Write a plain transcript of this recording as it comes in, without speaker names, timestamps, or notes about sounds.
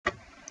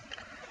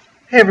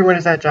Hey everyone,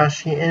 it's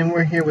ThatJoshy, and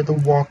we're here with The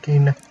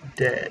Walking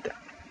Dead.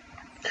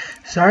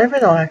 Sorry for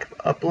the lack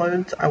of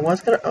uploads. I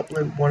was going to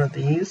upload one of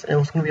these, and it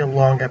was going to be a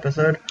long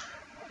episode,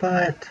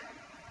 but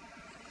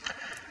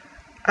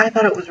I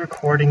thought it was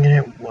recording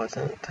and it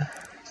wasn't.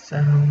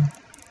 So,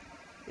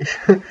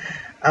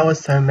 I was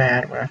so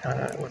mad when I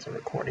found out it wasn't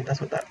recording. That's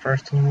what that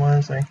first one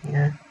was right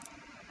here.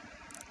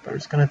 But I'm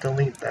just going to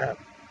delete that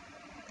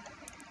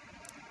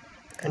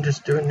and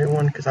just do a new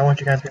one because I want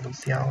you guys to be able to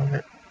see all of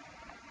it.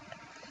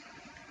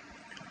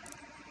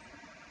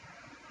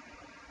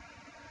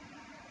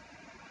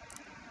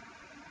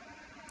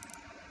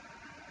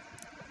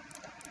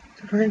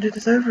 We're gonna do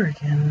this over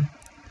again.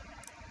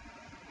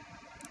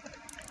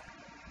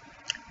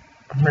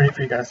 I'm ready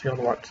for you guys to be able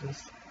to watch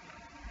this.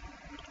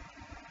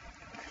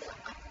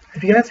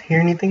 If you guys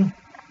hear anything,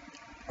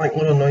 like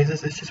little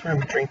noises, it's just when I'm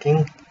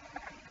drinking.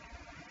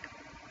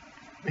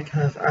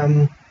 Because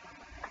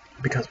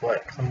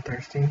what? Because I'm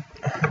thirsty.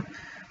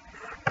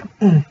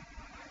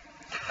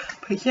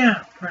 But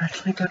yeah, we're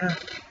actually gonna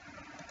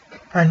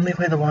finally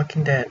play The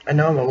Walking Dead. I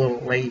know I'm a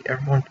little late,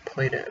 everyone's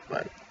played it,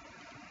 but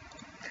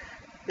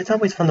it's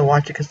always fun to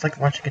watch it because it's like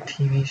watching a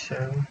TV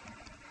show.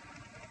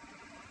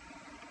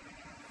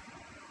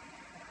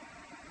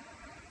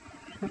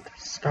 When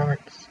this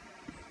starts,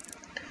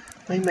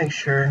 let me make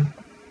sure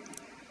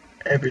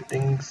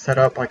everything's set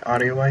up like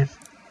audio wise.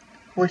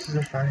 Voices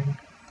are fine.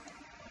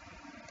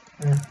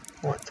 I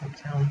want some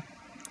sound.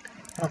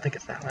 I don't think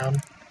it's that loud.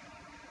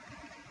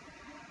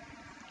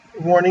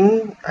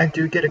 Warning, I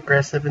do get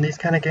aggressive in these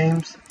kind of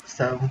games,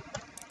 so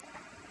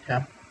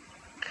yeah.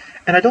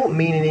 And I don't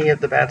mean any of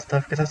the bad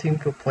stuff, because I've seen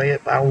people play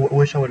it, but I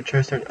wish I would have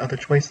chosen other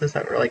choices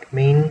that were, like,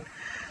 mean.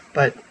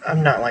 But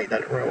I'm not like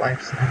that in real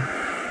life, so.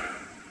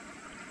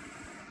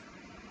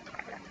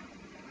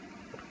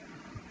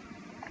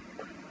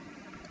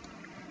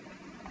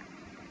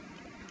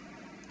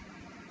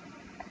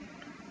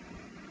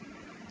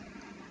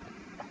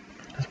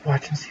 Let's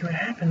watch and see what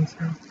happens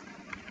now.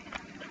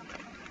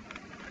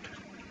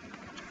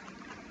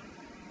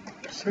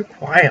 They're so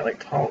quiet, like,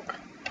 talk.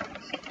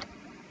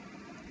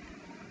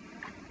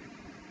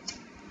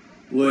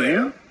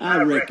 Well,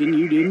 I reckon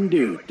you didn't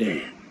do it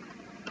then.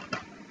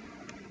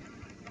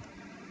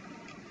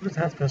 What's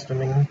that supposed to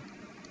mean?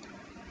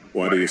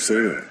 Why do you say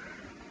that?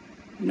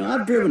 You know,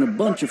 I've driven a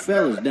bunch of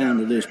fellas down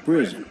to this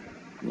prison.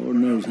 Lord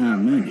knows how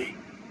many.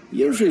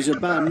 Usually it's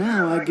about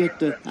now I get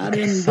the, I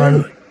didn't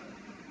do it.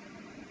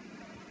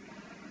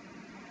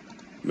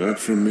 Not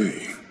from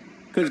me.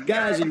 'Cause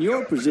guys in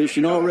your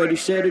position already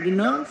said it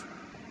enough.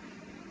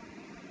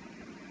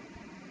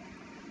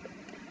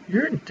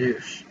 You're a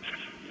douche.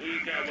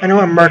 I know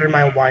I murdered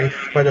my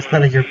wife, but it's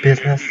none of your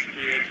business.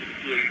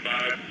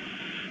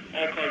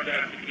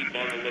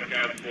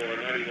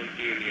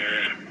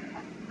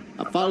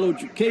 I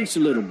followed your case a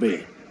little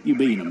bit, you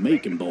being a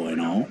Macon boy and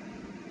all.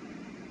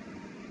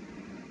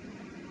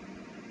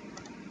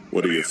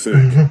 What do you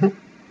think?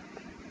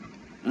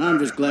 I'm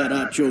just glad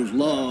I chose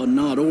law and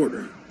not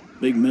order.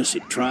 Big messy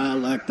trial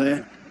like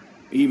that.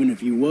 Even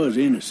if you was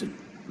innocent,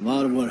 a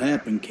lot of what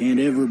happened can't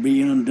ever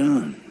be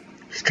undone.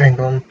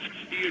 Strangle him.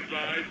 Be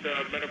advised,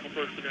 medical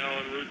personnel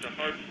en route to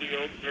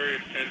Hartsfield,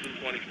 various 10s and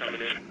 20s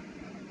coming in.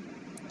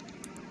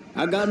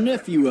 I got a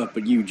nephew up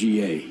at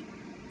UGA.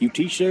 You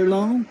teach there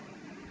long?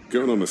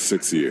 Going on the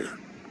 6th year.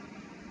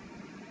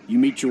 You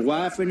meet your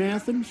wife in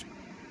Athens?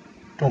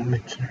 Don't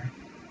mention her.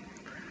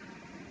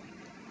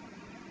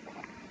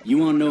 You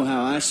want to know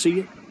how I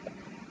see it?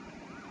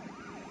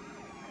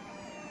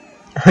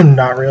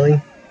 Not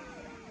really.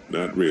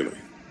 Not really.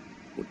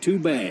 Well, too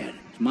bad.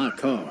 It's my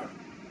car.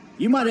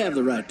 You might have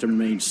the right to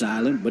remain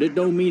silent, but it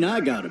don't mean I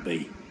gotta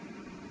be.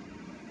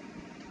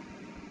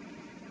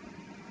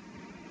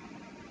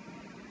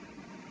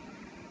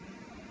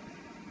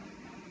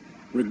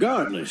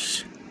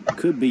 Regardless,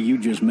 could be you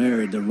just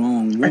married the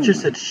wrong woman. I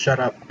just said shut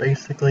up,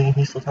 basically.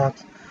 He still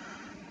talks.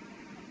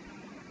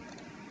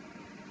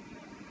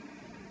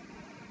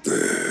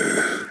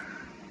 Riot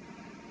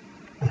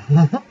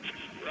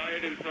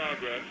in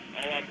progress.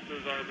 All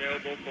officers are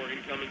available for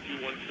incoming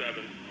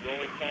 217.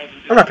 Rolling calls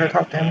and I'm not gonna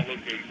talk to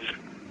him.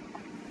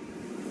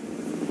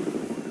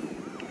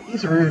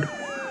 He's rude.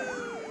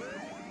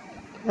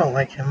 I don't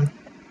like him.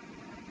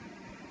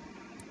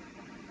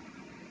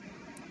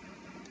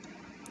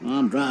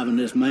 I'm driving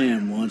this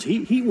man once.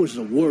 He was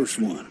the worst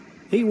one.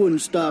 He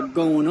wouldn't stop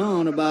going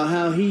on about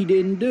how he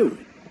didn't do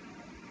it.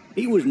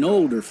 He was an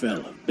older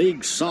fella,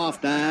 big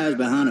soft eyes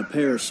behind a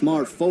pair of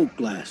smart folk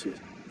glasses.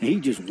 And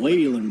he just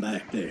wailing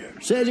back there.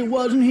 Says it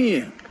wasn't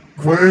him.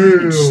 Crying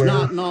and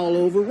snotting all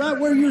over right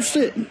where you're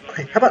sitting.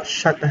 Okay, how about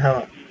shut the hell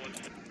up?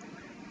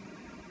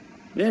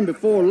 Then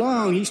before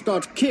long, he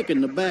starts kicking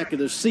the back of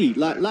the seat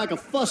like a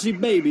fussy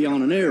baby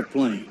on an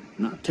airplane.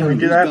 And I tell him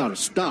he's got to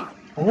stop.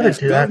 That's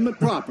government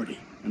property,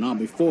 and I'll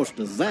be forced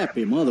to zap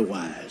him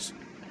otherwise.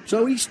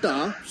 So he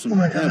stops, and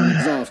having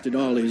exhausted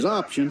all his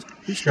options,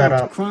 he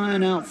starts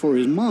crying out for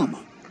his mama.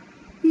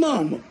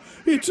 Mama,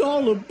 it's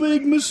all a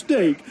big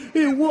mistake.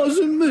 It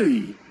wasn't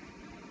me.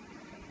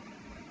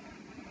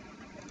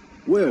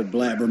 Well,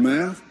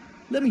 blabbermouth,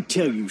 Let me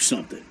tell you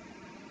something.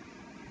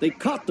 They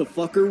caught the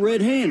fucker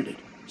red-handed,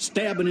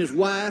 stabbing his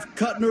wife,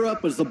 cutting her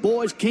up as the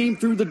boys came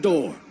through the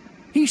door.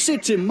 He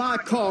sits in my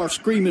car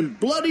screaming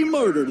bloody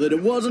murder that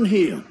it wasn't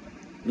him.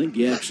 I think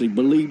he actually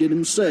believed it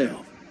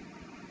himself.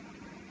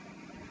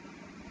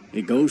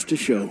 It goes to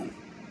show,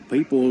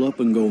 people will up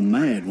and go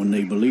mad when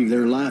they believe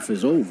their life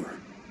is over.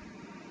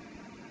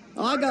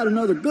 I got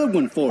another good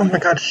one for you. Oh my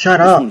god, shut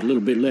this up. This one's a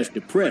little bit less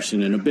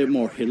depressing and a bit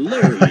more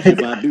hilarious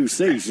if I do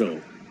say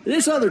so.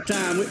 This other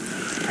time we...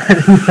 I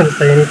didn't want to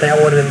say anything,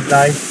 I wanted him to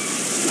die.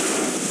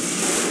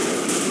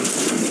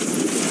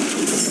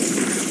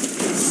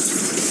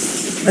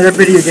 They're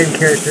video game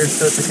characters,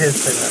 so it's okay to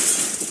say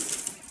that.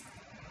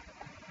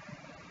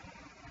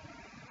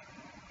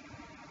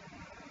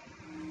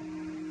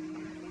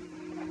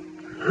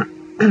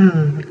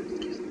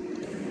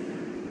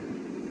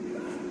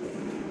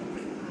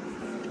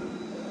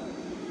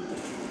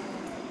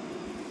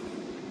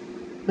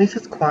 At least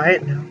it's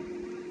quiet now.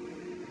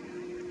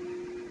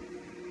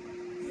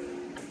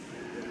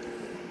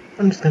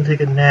 I'm just gonna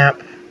take a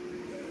nap.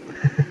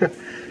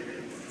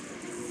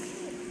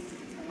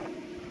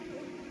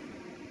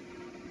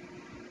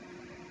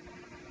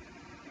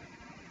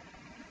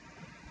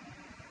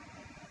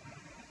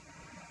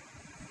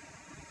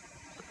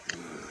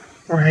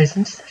 Rise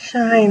and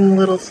shine,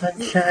 little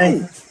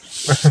sunshine.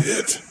 Oh,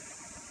 shit.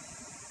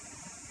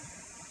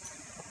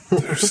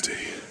 Thirsty.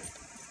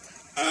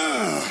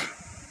 Ah!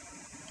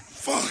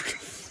 Fuck.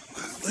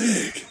 My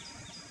leg.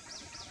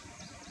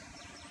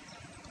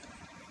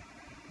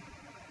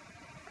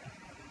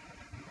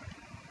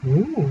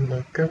 Ooh,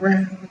 look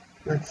around.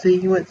 Let's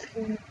see what's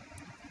here.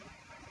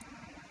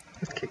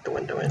 Let's kick the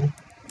window in.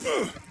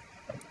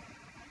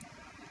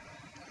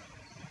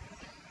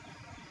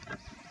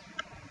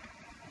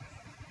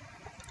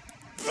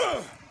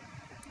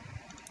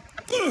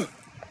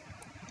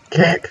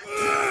 Kick.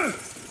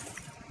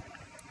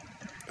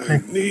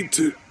 I need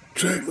to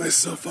drag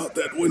myself out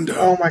that window.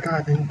 Oh my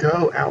god, then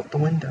go out the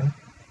window.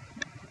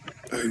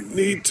 I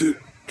need to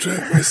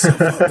drag myself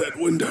out that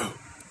window.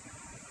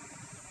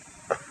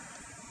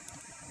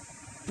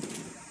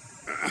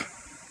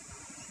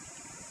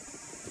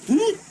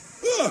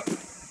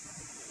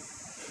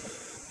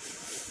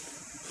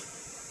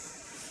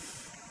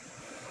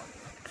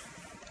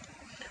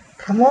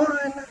 Come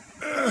on!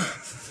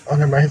 Oh,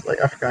 never mind,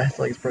 I forgot his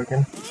leg's broken.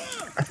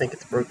 I think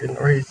it's broken,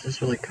 or he's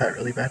just really cut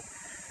really bad.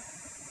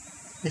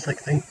 He's like,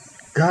 thank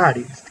God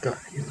he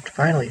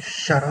finally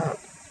shut up.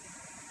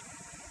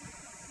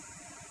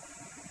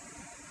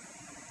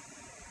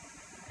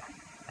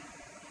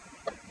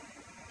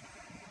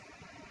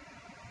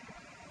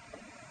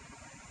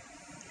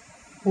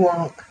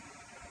 Walk.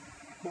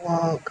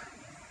 Walk.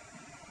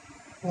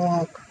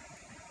 Walk.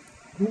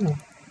 Ooh.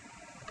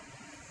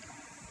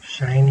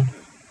 Shiny.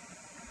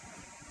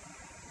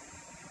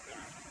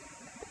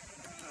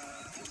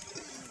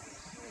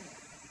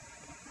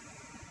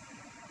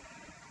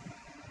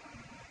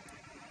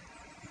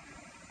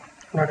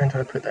 I'm not gonna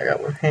try to put that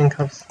out with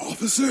handcuffs.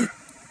 Officer?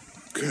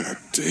 God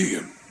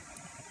damn.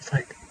 It's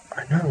like,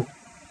 I know.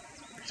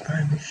 He's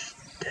finally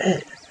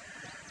dead.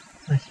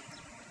 Like,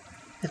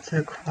 it's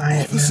so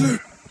quiet Officer? now.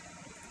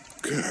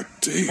 God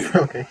damn.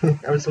 Okay,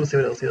 I was supposed to see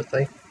what else he would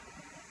say.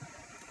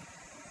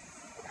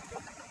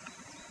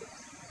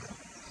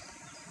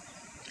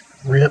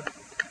 Rip.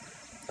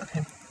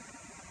 Okay.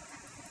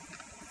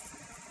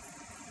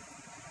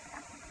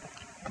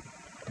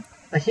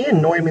 Like, he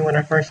annoyed me when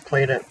I first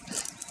played it.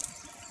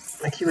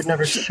 Like, he would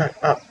never shut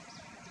up.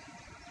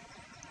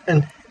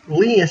 And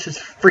Lee is just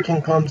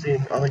freaking clumsy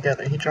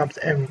altogether. He drops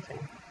everything.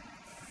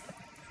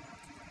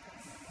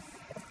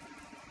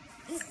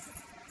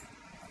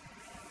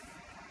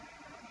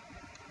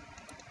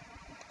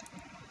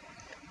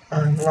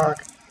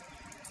 Unlock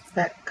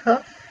that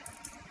cuff.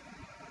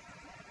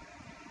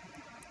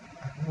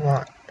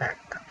 Unlock that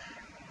cuff.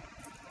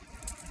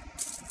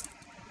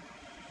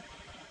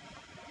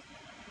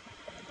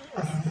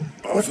 Put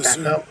that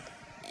Officer? up.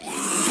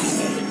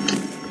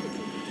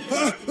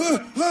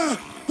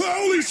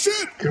 Holy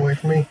shit! Get away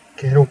from me.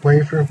 Get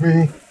away from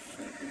me.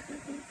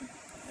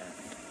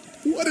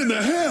 What in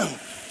the hell?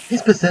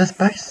 He's possessed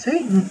by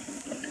Satan.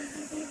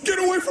 Get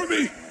away from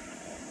me!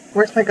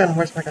 Where's my gun?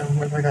 Where's my gun?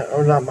 Where's my gun?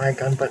 Oh, not my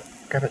gun, but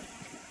grab it.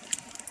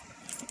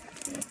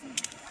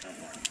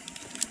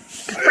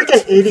 You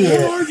freaking idiot.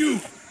 Where are you?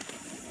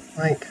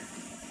 Like,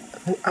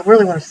 I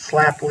really want to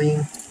slap Lee.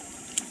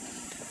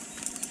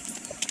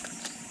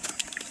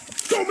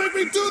 Don't make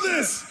me do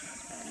this!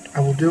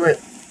 I will do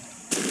it.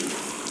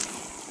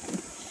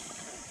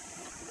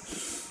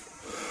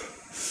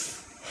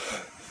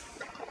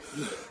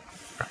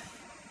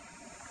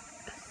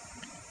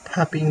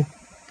 Puppy.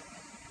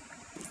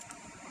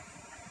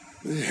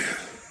 Man,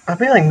 I've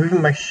been like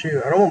moving my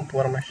shoe. I don't want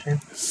blood on my shoe.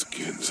 his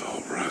skin's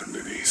all rotten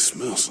and he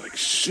smells like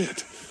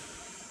shit.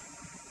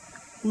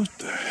 What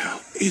the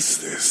hell is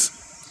this?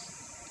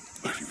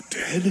 Are you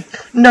dead?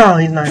 No,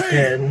 he's not Hey!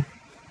 dead.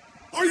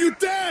 Are you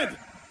dead?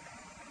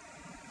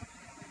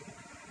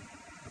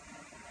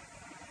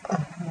 Oh,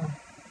 how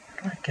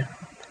do I get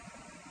up?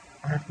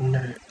 I have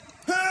No.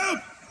 Help!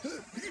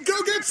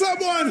 Go get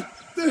someone!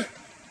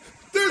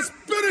 There's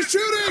been a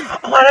shooting!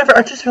 Oh,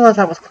 I just realized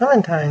that was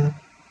Clementine.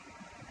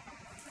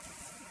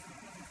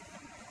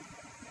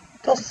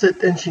 Don't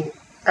sit and she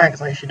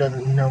acts like she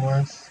doesn't know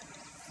us.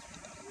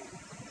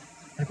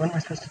 Like, what am I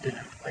supposed to do?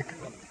 Like,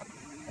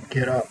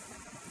 get up.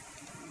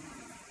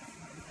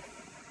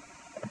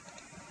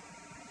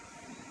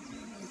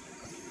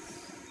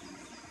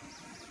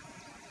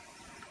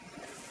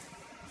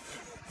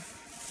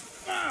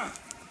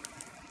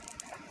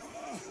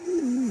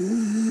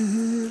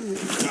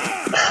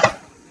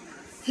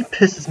 He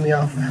pisses me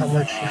off with how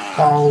much he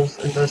falls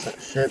and does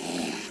that shit.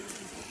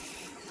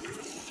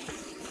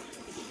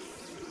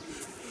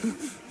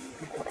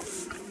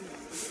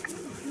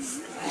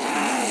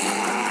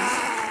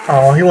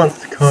 Oh, he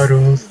wants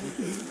cuddles.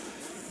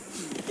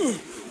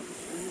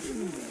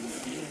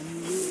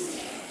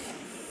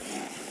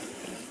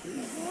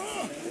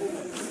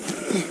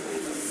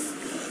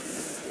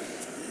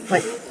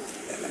 Like,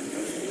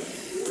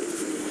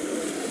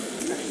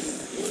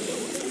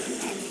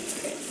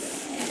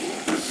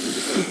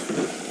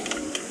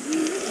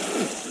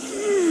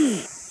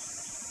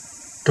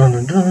 dun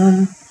dun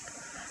dun.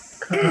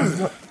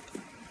 Come up.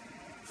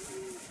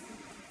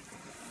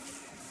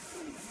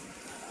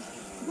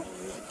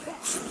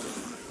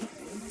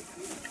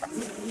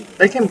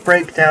 They can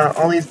break down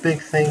all these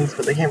big things,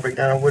 but they can't break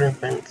down a wooden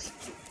fence.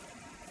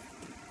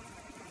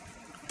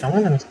 I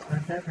want them to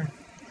climb ever.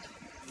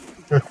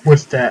 Look,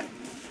 what's that?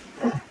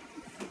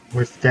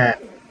 What's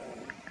that?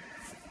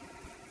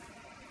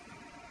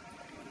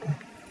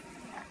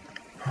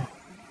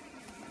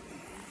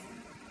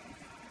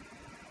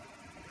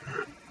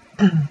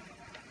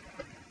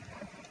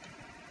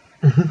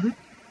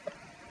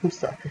 I'm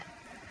sorry.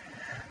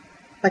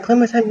 Like,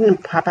 Clementine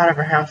didn't pop out of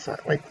her house,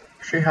 like,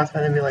 treehouse,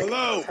 and be like,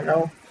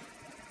 hello?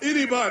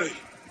 Anybody?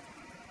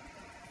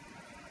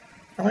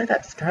 I like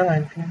that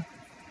skyline view.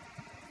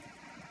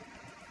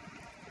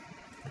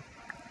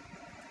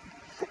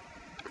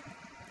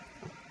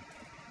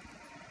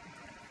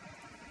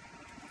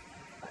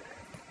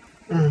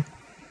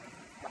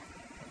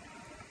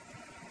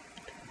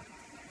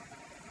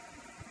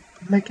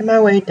 Making my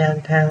way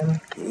downtown.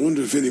 I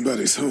wonder if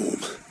anybody's home.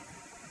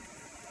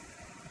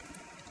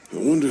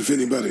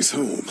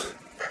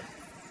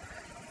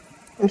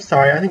 I'm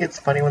sorry, I think it's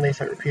funny when they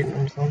start repeating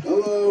themselves.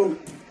 Hello?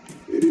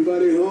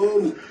 Anybody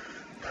home?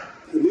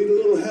 I need a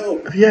little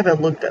help. If you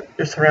haven't looked at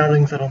your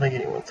surroundings, I don't think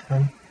anyone's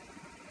home.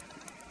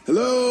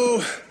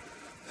 Hello?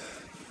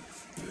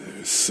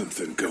 There's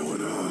something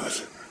going on.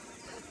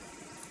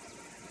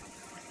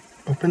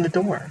 Open the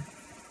door.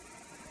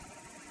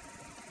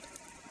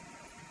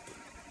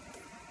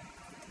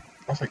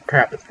 I was like,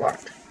 crap, it's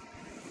locked.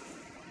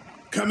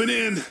 Coming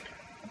in.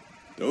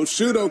 Don't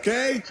shoot,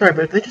 okay? Sorry,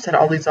 but if they just had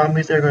all these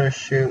zombies, they're going to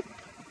shoot.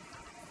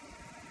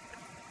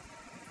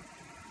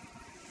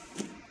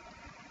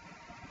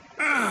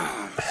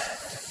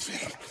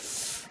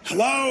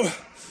 Hello?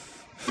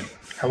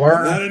 Hello?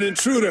 I'm not an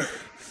intruder.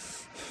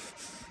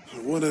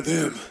 Or one of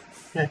them.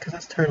 Yeah, because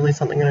that's totally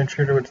something an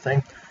intruder would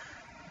say.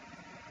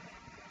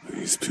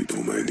 These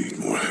people might need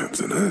more help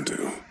than I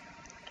do.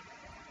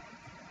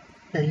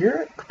 Yeah,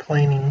 you're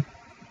complaining.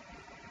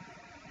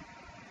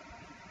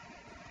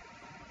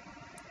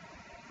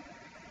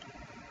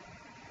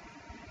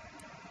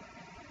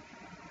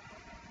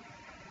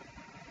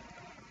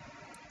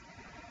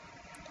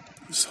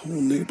 This whole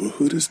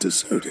neighborhood is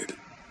deserted.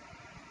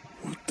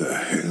 What the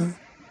hell?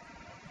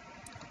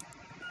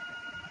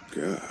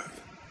 God,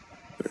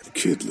 that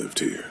kid lived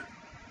here.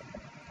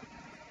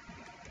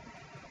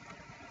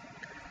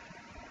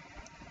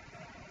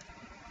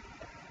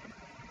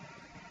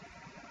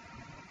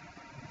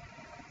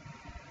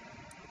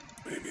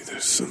 Maybe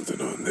there's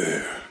something on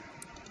there.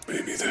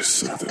 Maybe there's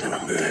something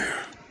on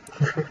there.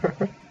 3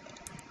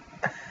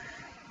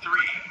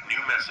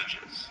 new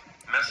messages.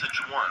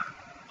 Message 1,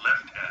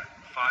 left at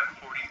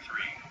 5:43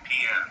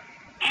 p.m.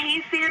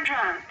 Hey,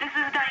 Sandra. This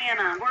is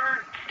Diana.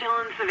 We're still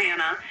in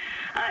Savannah.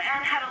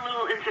 Ed had a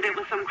little incident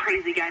with some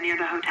crazy guy near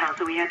the hotel,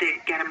 so we had to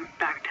get him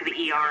back to the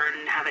ER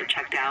and have it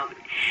checked out.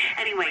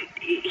 Anyway,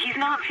 he's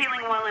not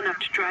feeling well enough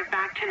to drive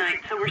back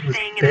tonight, so we're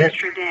staying an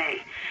extra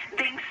day.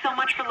 Thanks so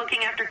much for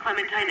looking after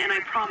Clementine, and I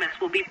promise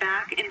we'll be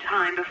back in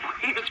time before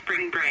your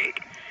spring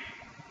break.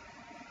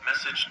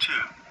 Message 2,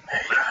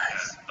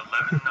 left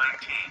at 11:19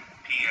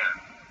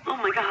 p.m. Oh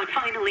my God,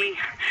 finally.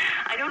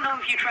 I don't know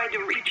if you tried to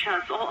reach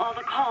us. All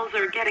the calls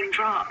are getting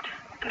dropped.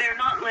 They're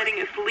not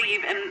letting us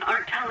leave and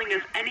aren't telling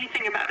us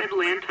anything about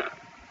Atlanta.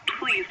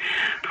 Please,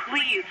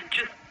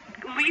 just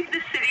leave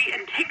the city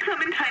and take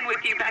Clementine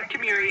with you back to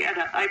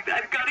Murrieta. I've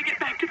got to get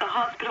back to the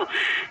hospital.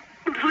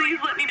 Please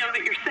let me know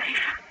that you're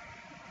safe.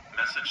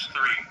 Message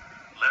 3,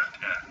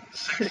 left at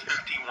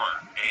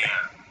 6:51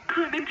 a.m.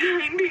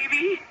 Clementine,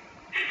 baby.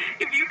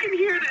 If you can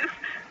hear this,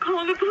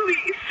 call the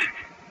police.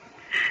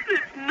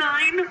 That's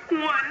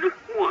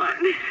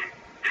 911.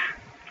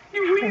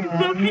 We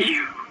love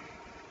you.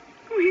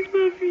 We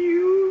love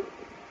you.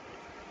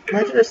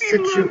 Imagine a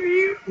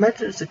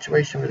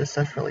situation where this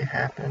stuff really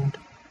happened.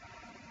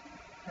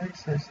 I'm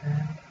so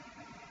sad.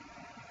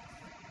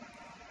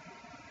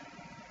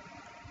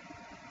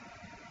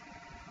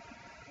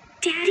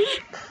 Daddy?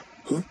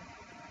 Huh?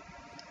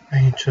 I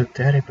ain't your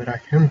daddy, but I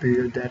can be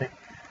your daddy.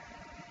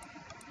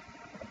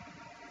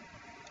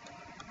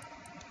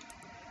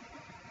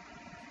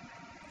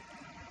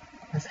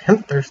 That's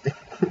him thirsty.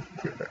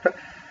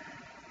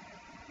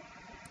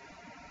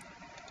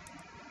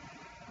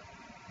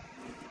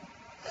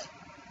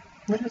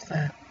 What is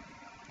that?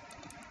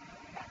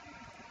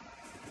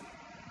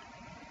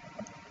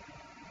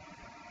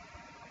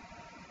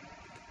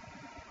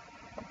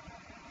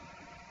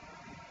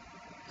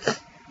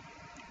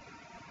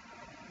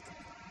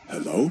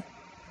 Hello?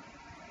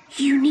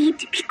 You need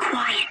to be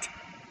quiet.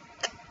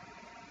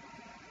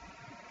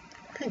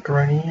 Hey,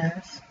 grunny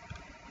ass.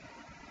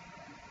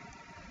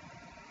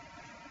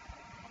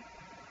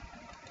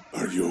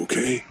 Are you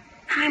okay?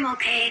 I'm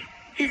okay.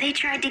 They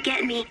tried to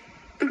get me,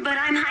 but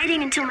I'm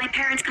hiding until my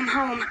parents come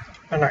home.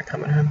 I'm not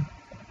coming home.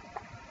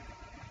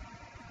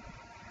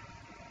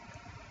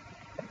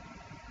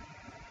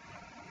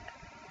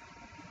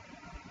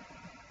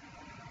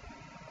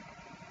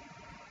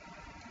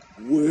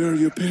 Where are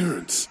your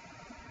parents?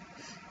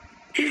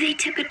 They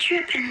took a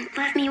trip and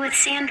left me with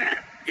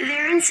Sandra.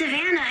 They're in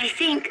Savannah, I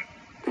think,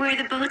 where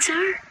the boats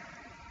are.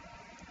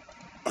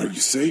 Are you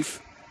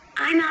safe?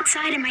 I'm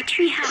outside in my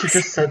treehouse. She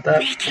just said that.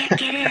 They can't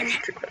get in.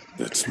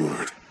 That's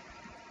smart.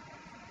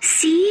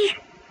 See?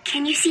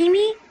 Can you see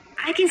me?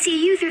 I can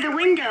see you through the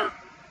window.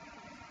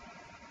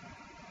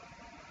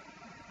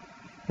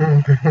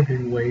 He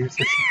waves.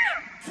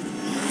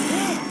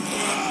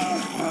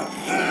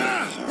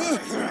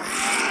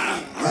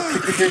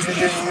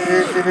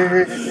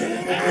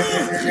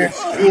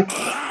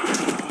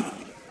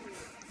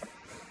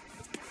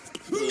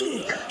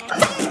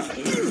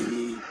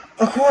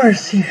 Of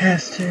course he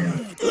has to.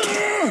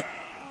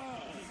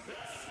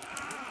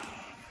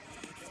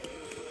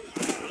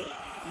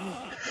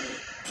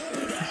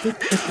 He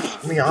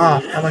pisses me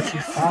off how much he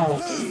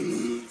falls.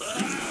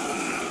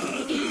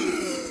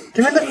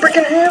 Give me the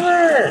freaking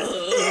hammer!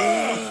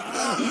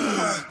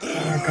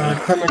 Oh my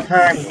god,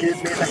 Clementine, give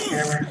me the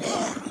hammer.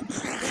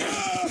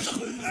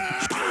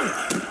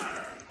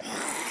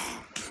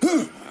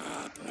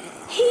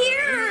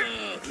 Here!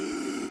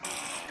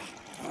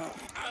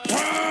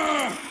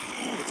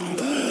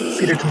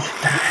 Beat her till she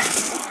dies.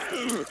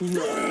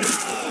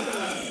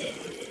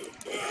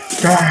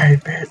 Die,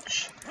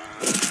 bitch.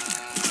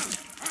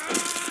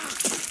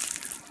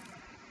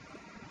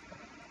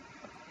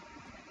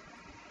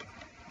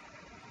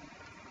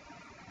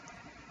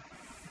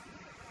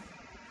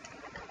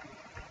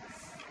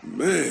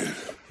 Man.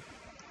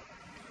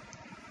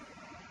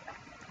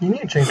 You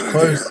need to change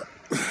clothes.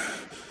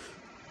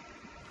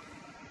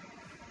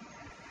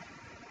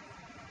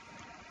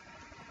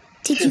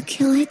 Did you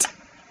kill it?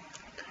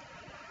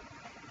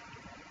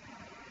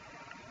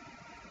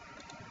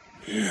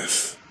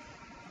 Yes.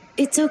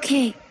 It's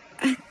okay.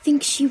 I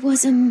think she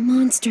was a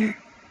monster.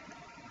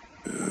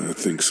 I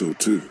think so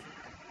too.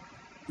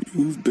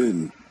 You've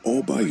been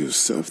all by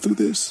yourself through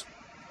this?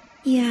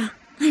 Yeah,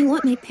 I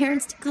want my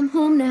parents to come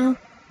home now.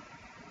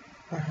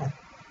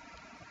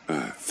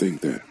 I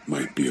think that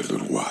might be a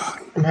little while.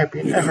 It might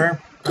be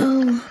never.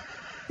 Oh.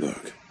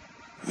 Look,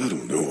 I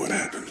don't know what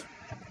happened,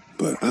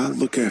 but I'll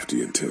look after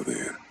you until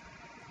then.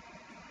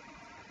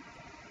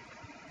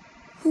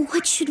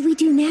 What should we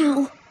do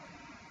now?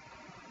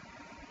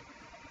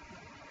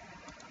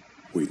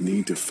 We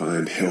need to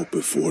find help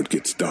before it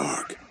gets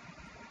dark.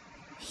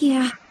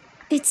 Yeah,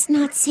 it's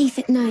not safe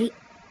at night.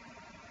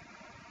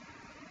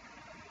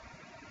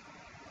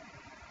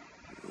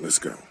 Let's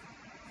go.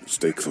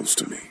 Stay close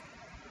to me.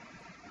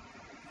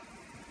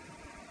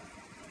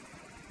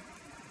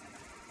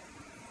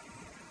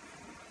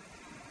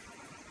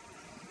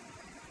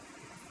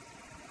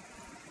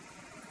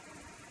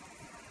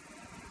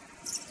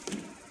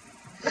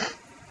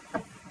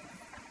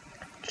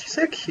 She's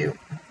so cute.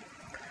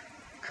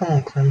 Come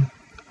on, Clem.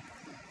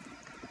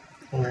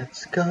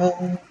 Let's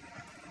go.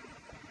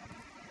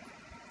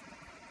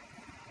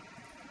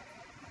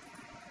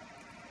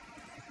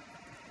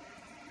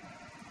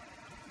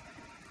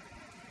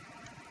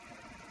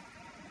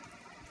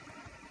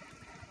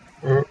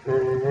 Oh,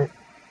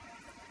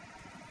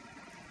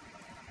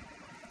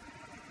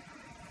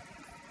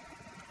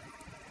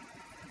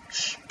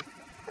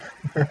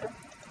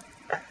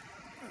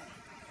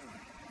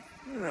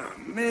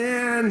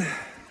 man.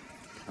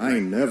 I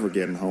ain't never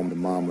getting home to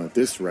Mama at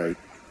this rate.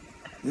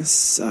 This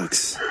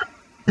sucks.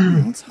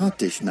 It's hot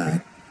dish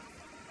night.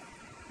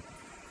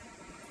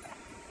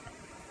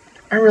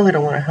 I really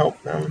don't want to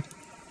help them.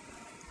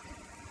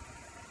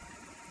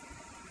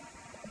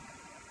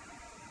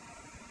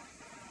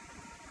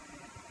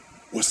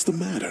 What's the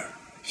matter?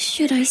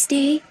 Should I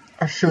stay?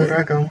 Or should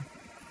I go?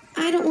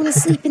 I don't want to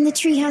sleep in the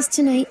treehouse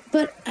tonight,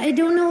 but I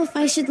don't know if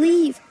I should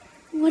leave.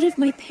 What if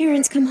my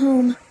parents come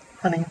home?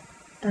 Honey,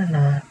 they're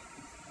not.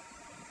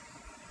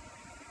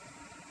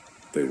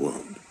 They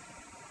won't.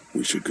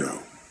 We should go.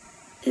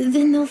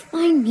 Then they'll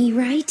find me,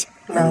 right?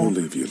 I won't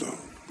leave you alone,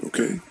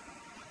 okay?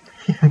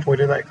 He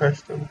avoided that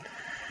question.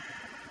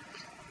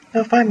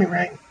 They'll find me,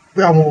 right?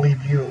 But I won't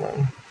leave you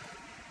alone.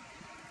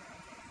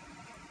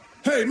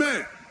 Hey,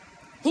 man!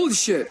 Holy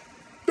shit!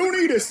 Don't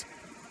eat us!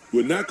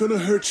 We're not gonna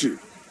hurt you.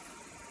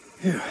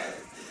 Yeah.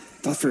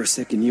 Thought for a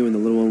second you and the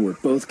little one were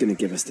both gonna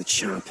give us the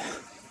chomp.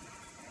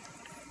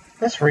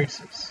 That's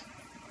racist.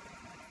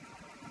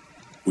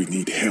 We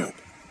need help.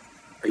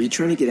 Are you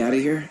trying to get out of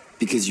here?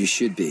 Because you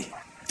should be.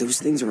 Those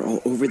things are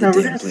all over the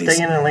damn place.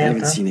 Stay in Atlanta. I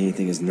haven't seen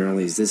anything as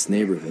gnarly as this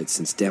neighborhood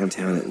since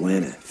downtown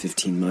Atlanta,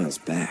 15 miles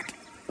back.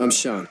 I'm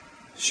Sean.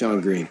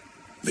 Sean Green.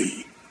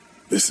 Lee,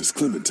 this is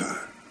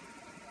Clementine.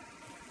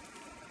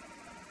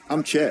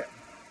 I'm Chet.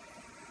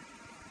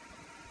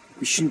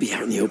 We shouldn't be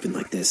out in the open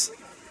like this.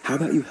 How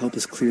about you help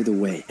us clear the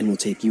way, and we'll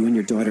take you and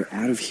your daughter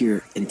out of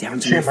here and down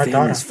to my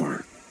family's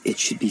farm. It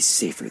should be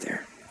safer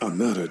there. I'm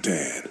not her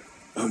dad.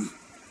 I'm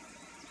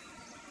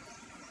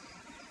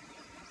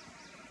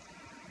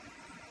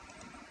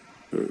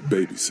her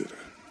babysitter.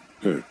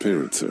 Her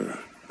parents are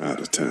out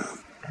of town.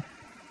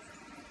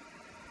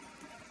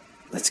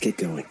 Let's get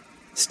going.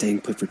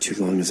 Staying put for too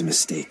long is a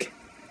mistake.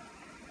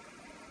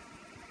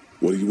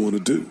 What do you want to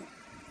do?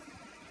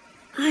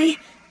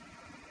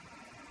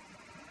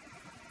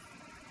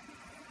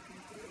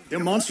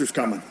 Them monsters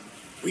coming.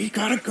 We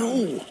gotta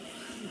go.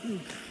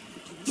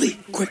 Lee,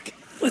 quick,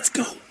 let's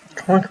go.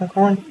 Come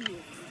on.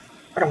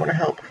 I don't want to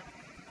help.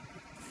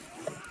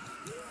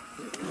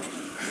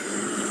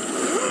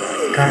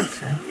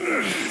 Gotcha.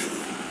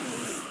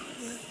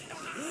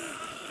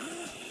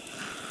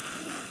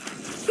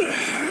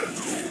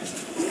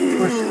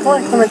 Come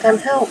on, Clementine,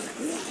 help.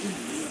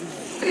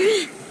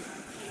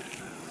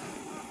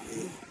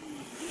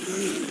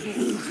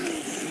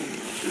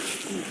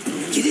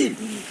 Get in.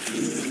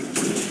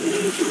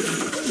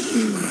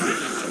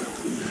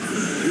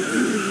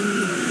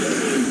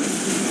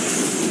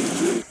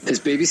 As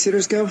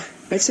babysitters go,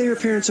 I'd say her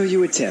parents owe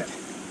you a tip.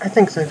 I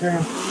think so too.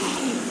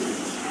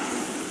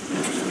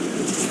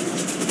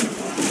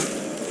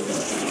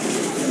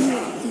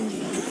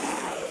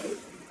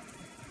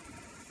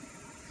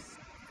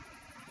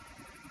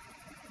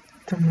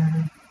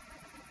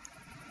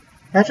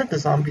 Imagine the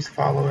zombies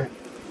follow it.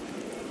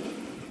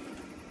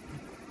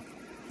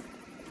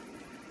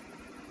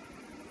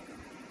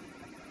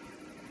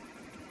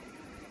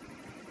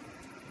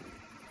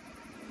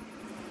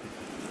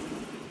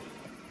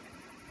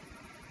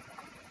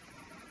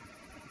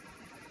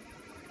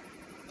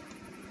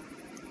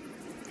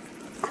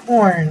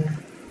 Corn.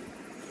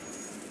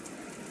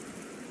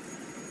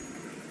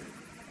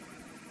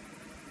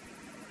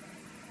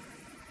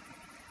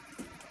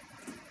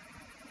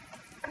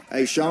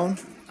 Hey, Sean,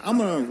 I'm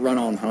gonna run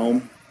on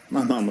home.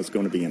 My mom was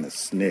gonna be in a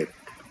snip.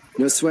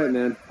 No sweat,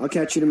 man. I'll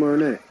catch you tomorrow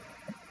night.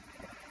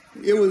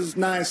 It was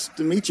nice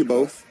to meet you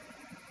both.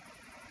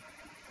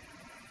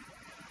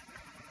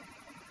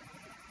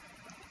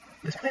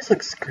 This place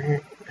looks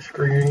scary.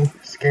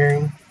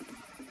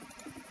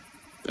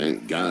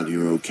 Thank God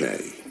you're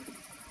okay.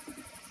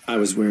 I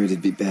was worried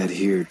it'd be bad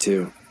here,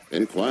 too.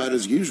 Been quiet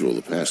as usual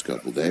the past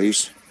couple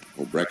days.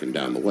 Old Brecken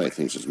down the way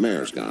thinks his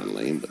mare's gone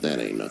lame, but that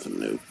ain't nothing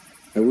new.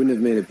 I wouldn't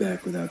have made it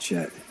back without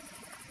Chet.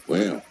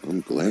 Well, I'm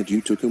glad you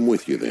took him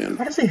with you then.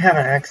 Why does he have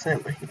an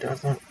accent, but he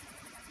doesn't?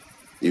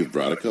 You've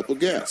brought a couple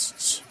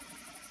guests.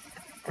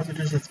 Or is it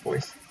just his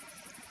voice?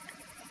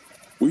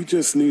 We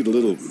just need a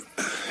little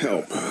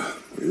help.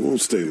 We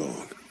won't stay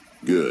long.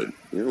 Good.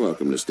 You're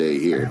welcome to stay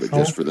here, but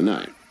just for the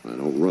night. I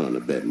don't run a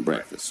bed and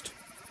breakfast.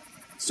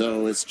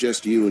 So it's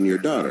just you and your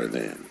daughter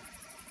then?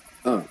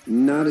 Oh,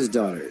 not his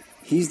daughter.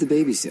 He's the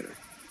babysitter.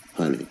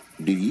 Honey,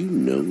 do you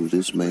know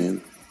this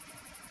man?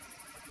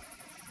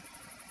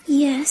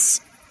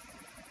 Yes.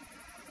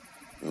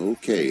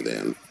 Okay,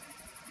 then.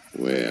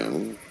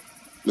 Well,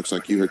 looks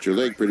like you hurt your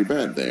leg pretty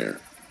bad there.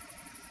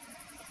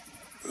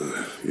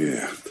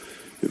 Yeah,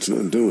 it's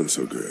not doing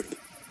so good.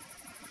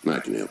 I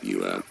can help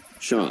you out.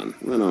 Sean,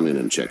 run on in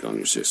and check on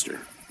your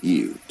sister.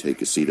 You,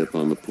 take a seat up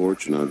on the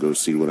porch and I'll go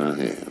see what I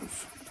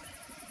have.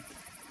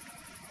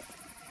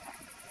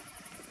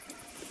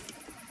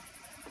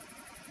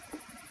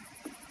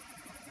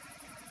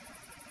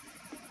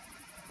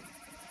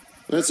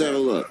 Let's have a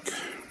look.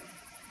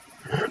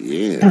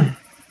 Yeah,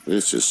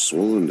 this is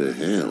swollen to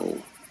hell.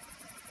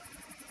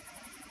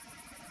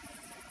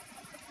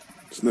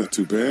 It's not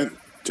too bad.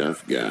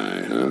 Tough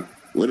guy, huh?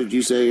 What did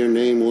you say your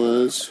name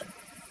was?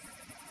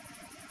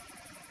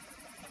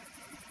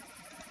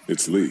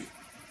 It's Lee.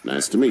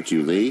 Nice to meet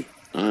you, Lee.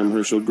 I'm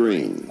Herschel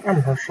Green.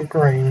 I'm Herschel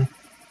Green.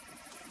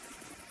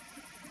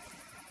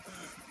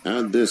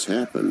 How'd this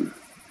happen?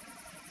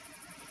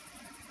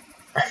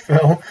 I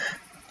fell.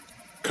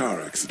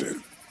 Car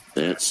accident.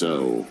 That's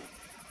so.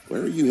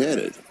 Where are you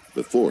headed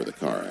before the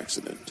car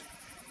accident?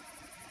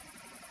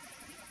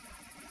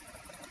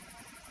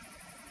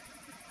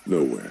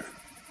 Nowhere.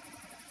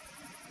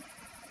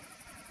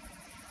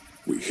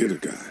 We hit a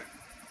guy.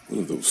 One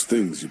of those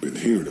things you've been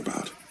hearing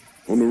about.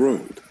 On the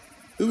road.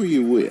 Who are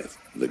you with?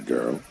 The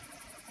girl?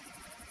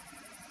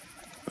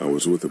 I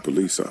was with a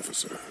police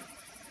officer.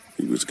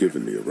 He was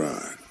giving me a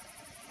ride.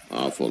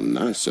 Awful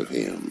nice of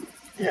him.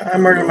 Yeah, I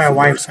murdered my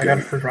wife, so I got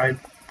a free ride.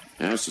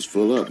 House is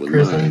full up with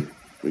prison. mine.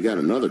 We got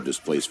another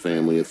displaced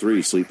family of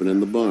 3 sleeping in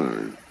the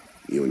barn.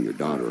 You and your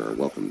daughter are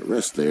welcome to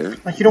rest there.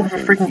 Like, you don't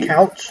have a freaking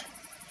couch?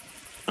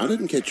 I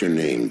didn't catch your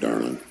name,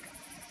 darling.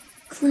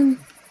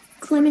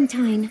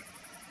 Clementine.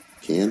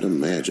 Can't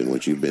imagine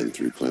what you've been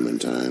through,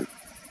 Clementine.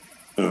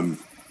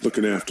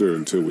 Looking after her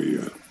until we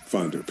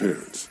find her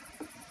parents.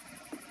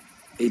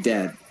 Hey,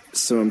 Dad.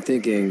 So I'm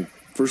thinking,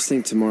 first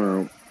thing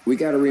tomorrow, we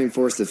gotta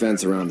reinforce the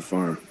fence around the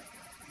farm.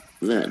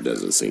 That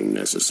doesn't seem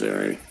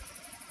necessary.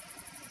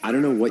 I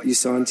don't know what you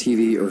saw on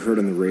TV or heard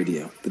on the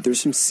radio, but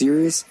there's some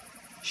serious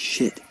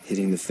shit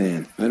hitting the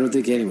fan. I don't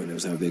think anyone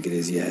knows how big it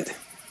is yet.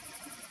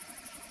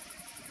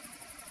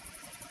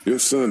 Your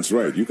son's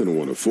right. You're gonna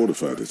want to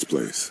fortify this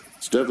place.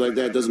 Stuff like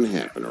that doesn't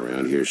happen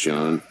around here,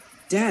 Sean.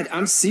 Dad,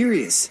 I'm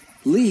serious.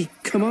 Lee,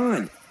 come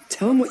on.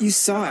 Tell him what you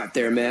saw out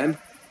there, man.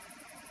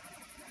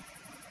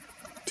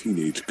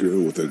 Teenage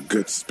girl with her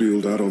guts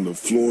spilled out on the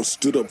floor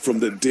stood up from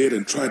the dead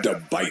and tried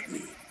to bite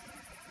me.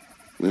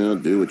 Well,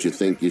 do what you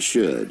think you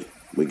should.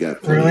 We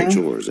got plenty of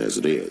chores as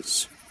it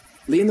is.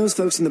 Lee and those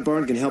folks in the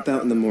barn can help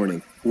out in the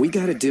morning. We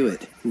gotta do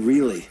it.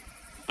 Really.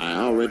 I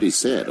already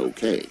said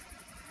okay.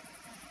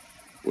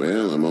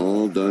 Well, I'm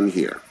all done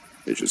here.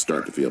 It should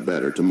start to feel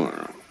better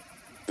tomorrow.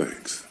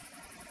 Thanks.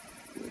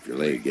 If your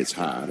leg gets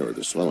hot or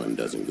the swelling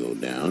doesn't go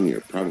down,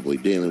 you're probably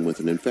dealing with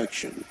an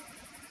infection.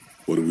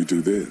 What do we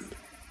do then?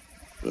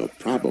 We'll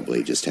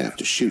probably just have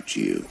to shoot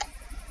you.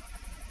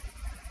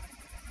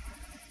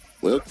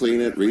 We'll clean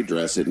it,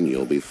 redress it, and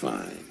you'll be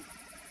fine.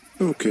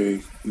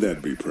 Okay,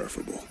 that'd be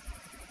preferable.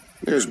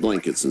 There's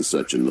blankets and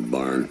such in the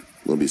barn.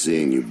 We'll be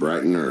seeing you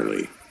bright and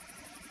early.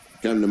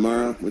 Come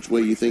tomorrow, which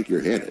way you think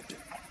you're headed?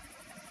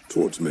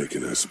 Towards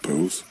Macon, I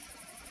suppose.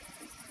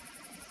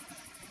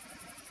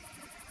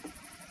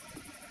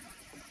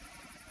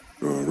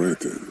 All right,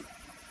 then.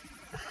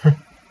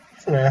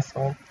 He's an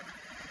asshole.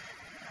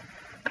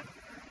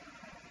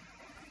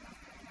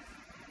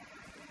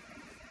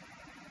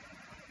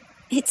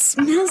 It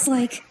smells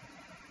like...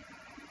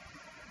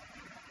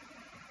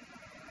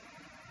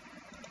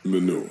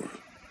 Manure.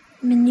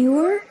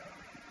 manure?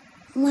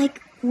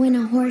 Like when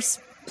a horse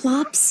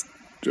plops?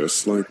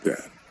 Just like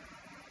that.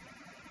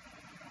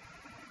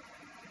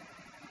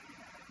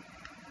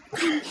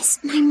 I miss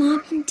my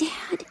mom and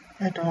dad.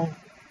 I don't.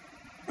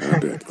 I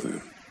bet,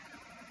 Clem.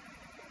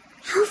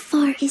 How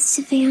far is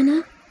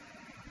Savannah?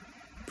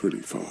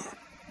 Pretty far.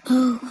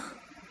 Oh,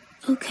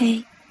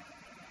 okay.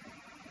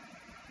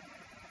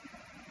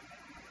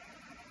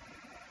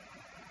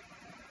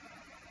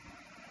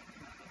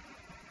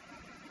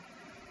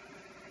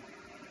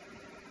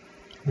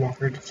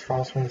 Walker just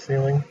falls from the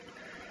ceiling.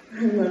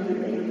 I love you,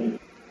 baby.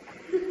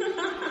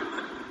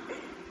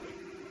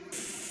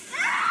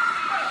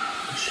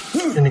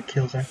 And it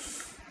kills her.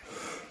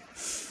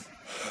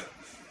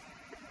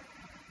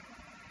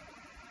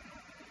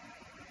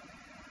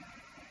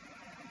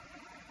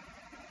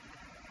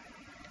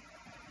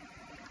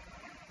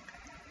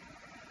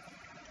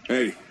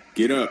 Hey,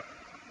 get up.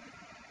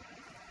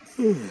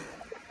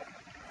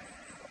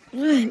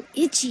 I'm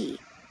itchy.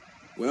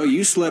 Well,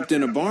 you slept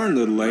in a barn,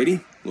 little lady.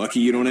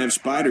 Lucky you don't have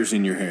spiders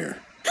in your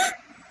hair.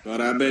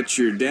 But I bet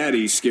your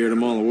daddy scared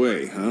them all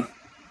away, huh?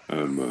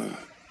 I'm,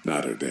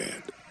 not her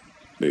dad.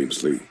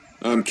 Name's Lee.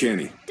 I'm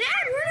Kenny.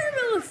 Dad, we're in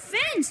the middle of a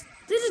fence.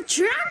 There's a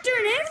tractor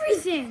and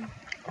everything.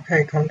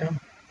 Okay, calm down.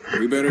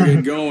 We better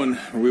get going,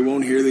 or we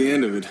won't hear the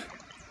end of it.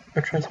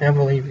 But trust me, I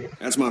believe you.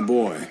 That's my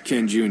boy,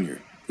 Ken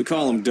Jr. We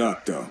call him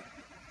Duck, though.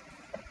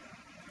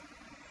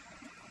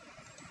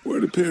 Where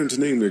do parents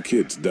name their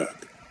kids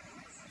Duck?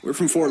 We're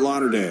from Fort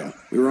Lauderdale.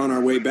 We were on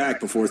our way back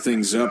before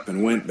things up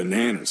and went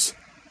bananas.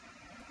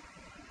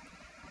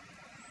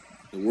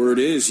 The word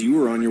is you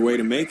were on your way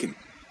to Macon.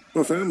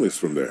 My family's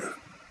from there.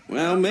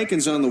 Well,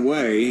 Macon's on the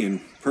way,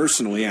 and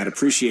personally, I'd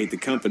appreciate the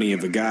company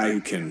of a guy who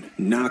can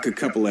knock a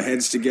couple of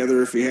heads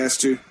together if he has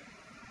to.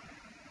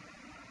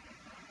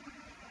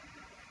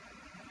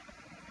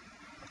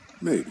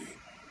 Maybe.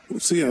 We'll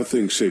see how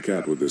things shake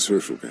out with this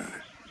Herschel guy.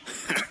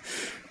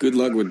 Good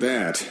luck with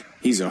that.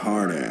 He's a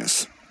hard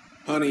ass.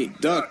 Honey,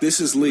 Duck, this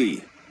is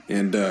Lee.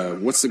 And,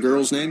 what's the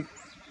girl's name?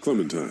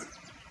 Clementine.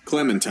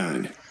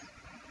 Clementine.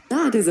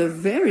 That is a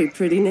very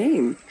pretty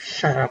name.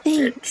 Shut up.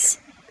 Thanks.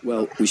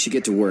 Well, we should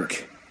get to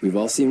work. We've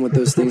all seen what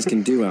those things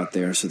can do out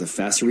there, so the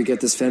faster we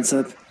get this fence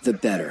up, the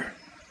better.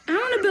 I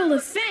want to build a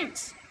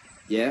fence.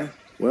 Yeah?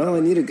 Well, I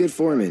need a good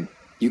foreman.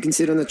 You can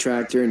sit on the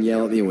tractor and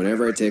yell at me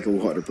whenever I take a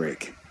water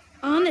break.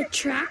 On the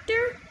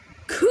tractor?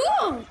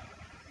 Cool!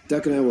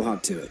 Duck and I will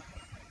hop to it.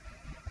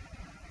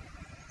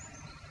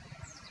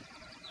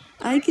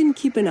 I can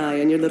keep an eye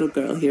on your little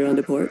girl here on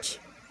the porch.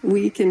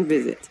 We can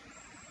visit.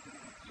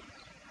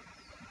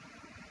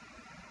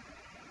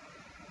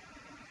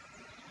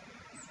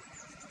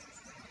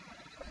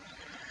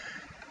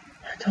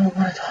 I don't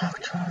want to talk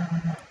to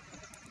him.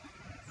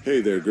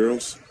 Hey there,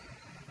 girls.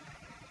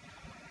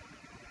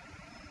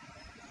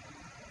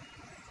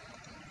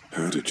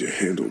 How did you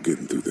handle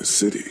getting through the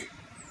city?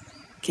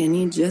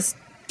 Kenny just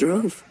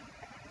drove.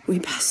 We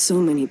passed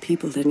so many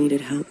people that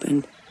needed help,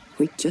 and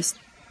we just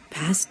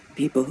passed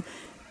people.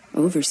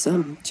 over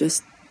some.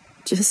 Just...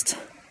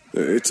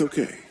 It's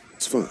okay.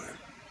 It's fine.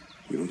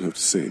 You don't have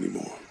to say any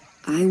more.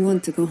 I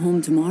want to go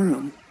home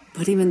tomorrow.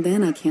 But even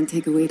then, I can't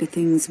take away the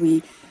things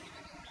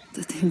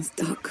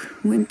Doc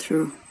went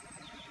through.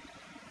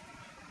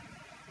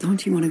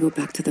 Don't you want to go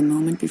back to the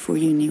moment before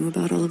you knew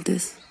about all of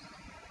this?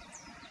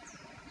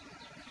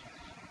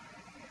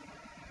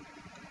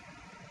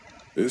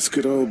 This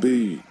could all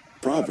be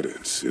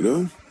Providence, you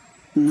know?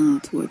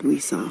 Not what we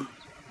saw.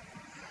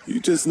 You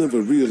just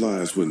never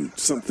realize when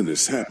something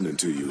is happening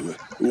to you,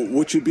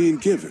 what you're being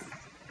given.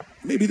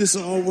 Maybe this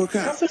will all work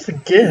out. That's just a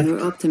gift.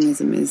 Your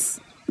optimism is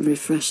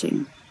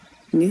refreshing.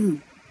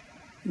 New.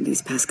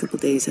 These past couple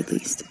days, at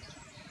least.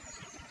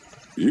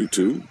 You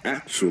two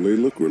actually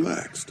look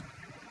relaxed.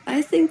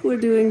 I think we're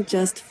doing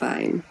just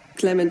fine.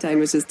 Clementine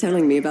was just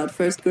telling me about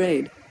first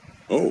grade.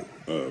 Oh,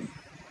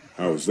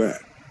 how's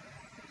that?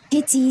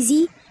 It's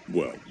easy.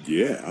 Well,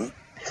 yeah.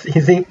 It's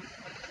easy.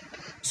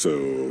 So,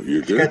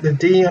 you're She good? got the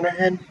D on her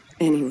head.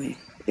 Anyway,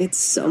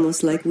 it's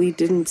almost like we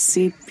didn't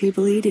see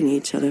people eating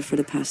each other for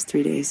the past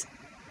 3 days.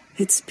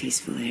 It's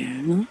peaceful here,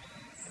 no?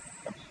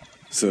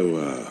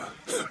 So,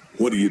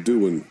 what do you do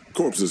when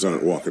corpses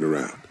aren't walking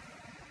around?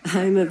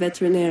 I'm a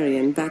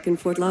veterinarian back in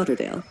Fort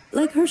Lauderdale.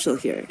 Like Herschel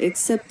here,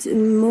 except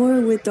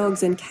more with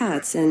dogs and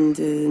cats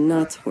and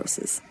not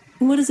horses.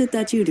 What is it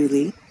that you do,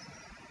 Lee?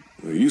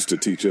 I used to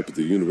teach up at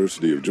the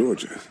University of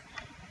Georgia.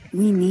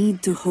 We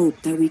need to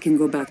hope that we can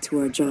go back to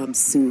our jobs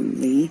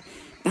soon, Lee.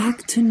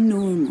 Back to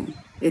normal.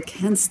 It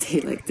can't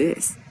stay like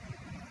this.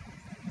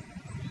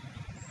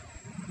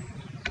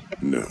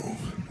 No,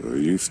 I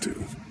used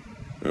to.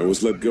 I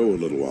was let go a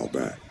little while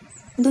back.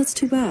 That's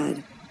too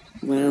bad.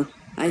 Well,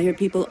 I hear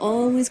people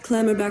always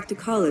clamor back to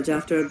college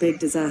after a big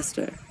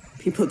disaster.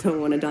 People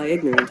don't want to die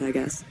ignorant, I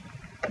guess.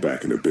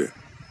 Back in a bit.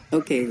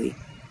 Okay, Lee.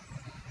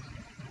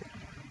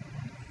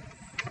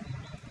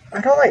 I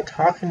don't like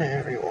talking to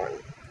everyone.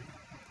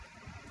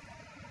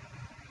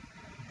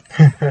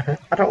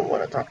 I don't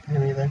want to talk to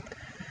him either.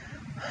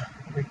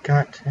 We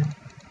got to.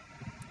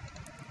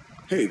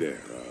 Hey there,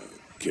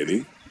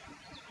 Kitty.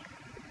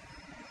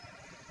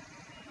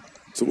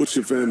 So what's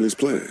your family's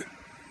plan?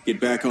 Get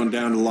back on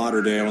down to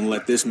Lauderdale and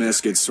let this mess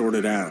get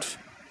sorted out.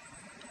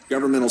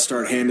 Government will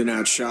start handing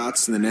out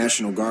shots and the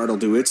National Guard will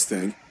do its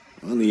thing.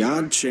 On the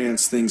odd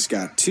chance things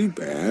got too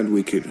bad,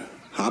 we could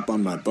hop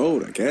on my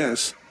boat, I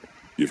guess.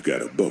 You've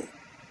got a boat?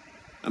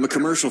 I'm a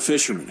commercial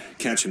fisherman,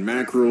 catching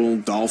mackerel,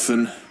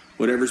 dolphin,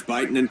 whatever's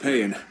biting and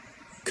paying.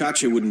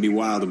 Katya wouldn't be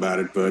wild about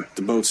it, but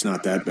the boat's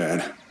not that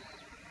bad.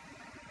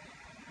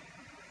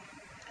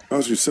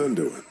 How's your son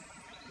doing?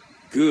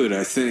 Good,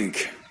 I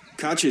think.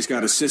 Katya's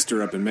got a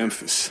sister up in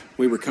Memphis.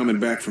 We were coming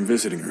back from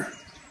visiting her.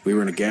 We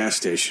were in a gas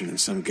station and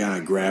some guy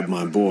grabbed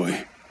my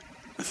boy.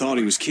 I thought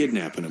he was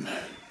kidnapping him.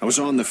 I was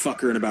on the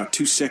fucker in about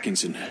 2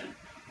 seconds and...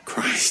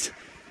 Christ.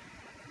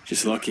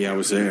 Just lucky I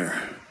was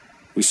there.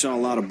 We saw a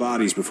lot of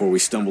bodies before we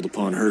stumbled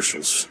upon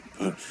Herschel's.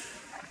 But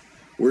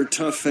we're a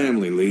tough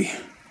family, Lee.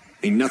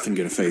 Ain't nothing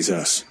gonna faze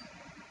us.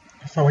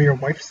 That's not what your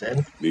wife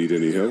said. Need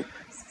any help?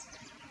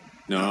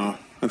 No,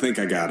 I think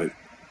I got it.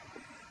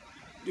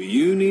 Do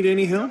you need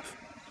any help?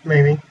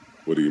 Maybe.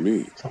 What do you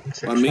mean?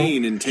 I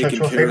mean, in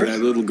taking care of that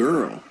little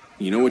girl.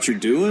 You know what you're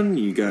doing?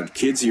 You got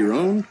kids of your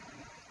own?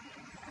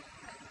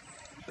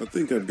 I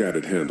think I've got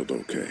it handled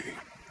okay.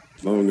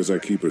 As long as I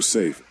keep her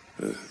safe,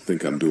 I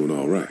think I'm doing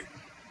all right.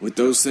 With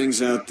those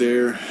things out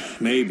there,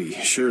 maybe,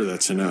 sure,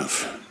 that's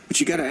enough. But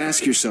you gotta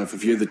ask yourself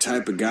if you're the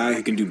type of guy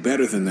who can do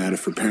better than that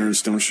if her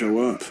parents don't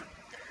show up.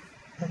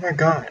 Oh my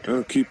god.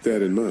 I'll keep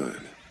that in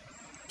mind.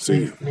 See you.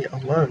 Leave me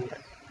alone.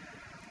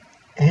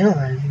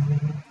 Analyzing me.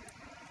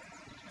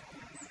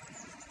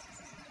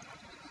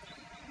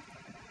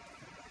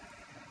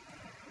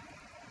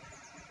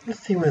 Let's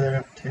see where they're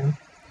up to.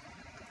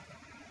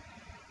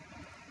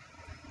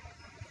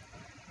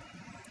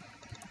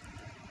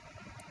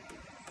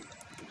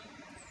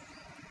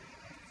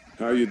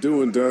 How you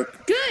doing,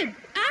 Duck? Good.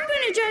 I'm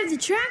gonna drive the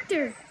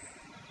tractor.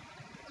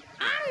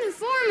 I'm the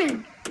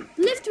foreman.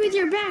 Lift with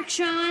your back,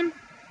 Sean.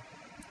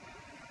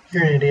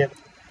 You're an idiot.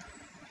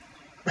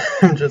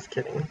 I'm just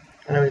kidding.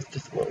 I know he's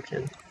just a little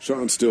kid.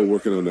 Sean's still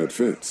working on that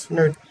fence.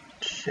 No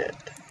shit.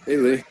 Hey,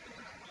 Lee.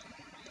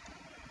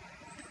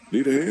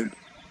 Need a hand?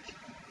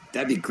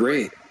 That'd be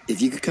great.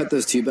 If you could cut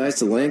those 2x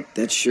to length,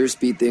 that'd sure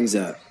speed things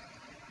up.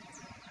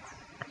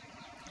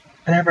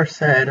 I never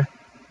said,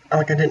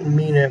 like I didn't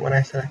mean it when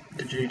I said,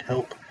 did you need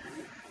help?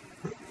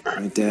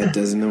 My dad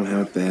doesn't know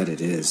how bad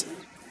it is.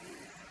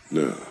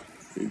 No,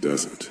 he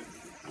doesn't.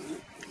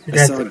 I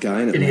saw a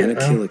guy in Atlanta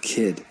kill a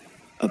kid.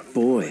 A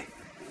boy.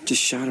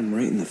 Just shot him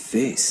right in the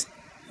face.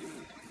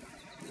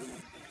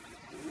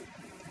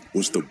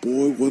 Was the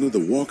boy one of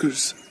the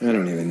walkers? I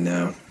don't even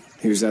know.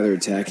 He was either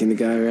attacking the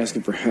guy or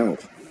asking for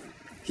help.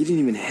 He didn't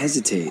even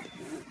hesitate.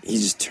 He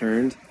just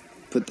turned,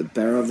 put the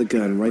barrel of the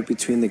gun right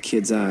between the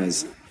kid's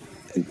eyes,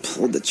 and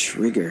pulled the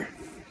trigger.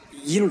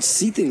 You don't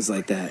see things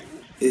like that.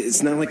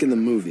 It's not like in the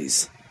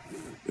movies.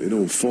 They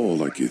don't fall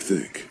like you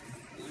think.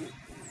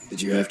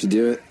 Did you have to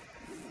do it?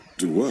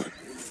 Do what?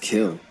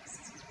 Kill.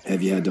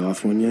 Have you had to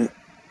off one yet?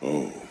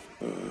 Oh,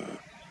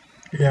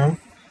 Yeah.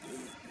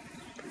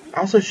 I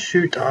also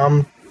shoot,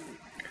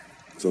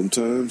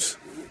 sometimes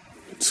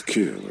it's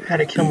kill or had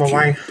to kill be my killed.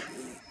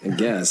 wife. I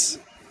guess.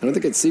 I don't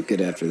think I'd sleep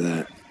good after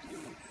that.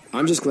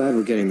 I'm just glad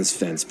we're getting this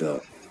fence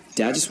built.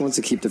 Dad just wants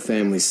to keep the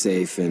family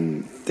safe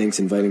and thinks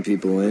inviting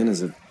people in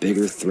is a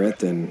bigger threat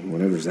than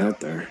whatever's out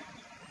there.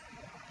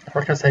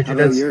 Like I said, How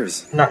about that's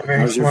yours? not very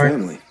How's smart. your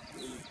family?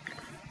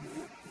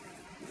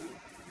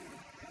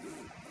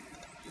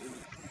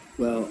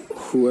 Well,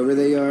 whoever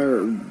they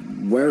are,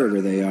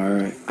 wherever they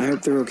are, I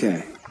hope they're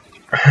okay.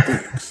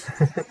 Thanks.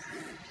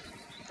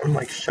 I'm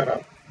like, shut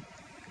up.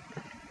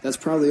 That's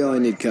probably all I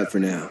need cut for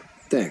now.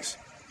 Thanks.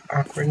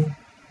 Awkward.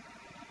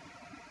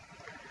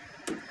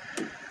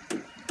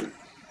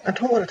 I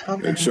don't want to talk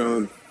to Hey, him.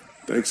 Sean,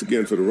 thanks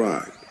again for the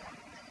ride.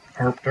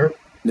 Herp derp.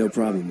 No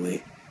problem,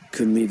 Lee.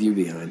 Couldn't leave you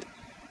behind.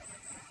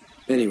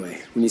 Anyway,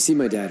 when you see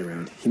my dad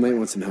around, he might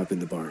want some help in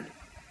the barn.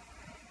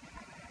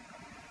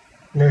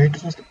 No, he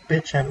just wants to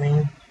bitch at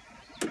me.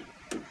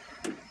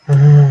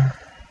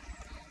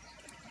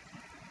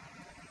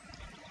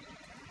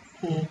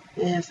 He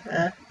is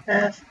an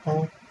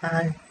asshole.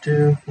 I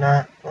do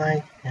not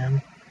like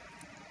him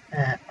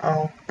at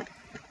all.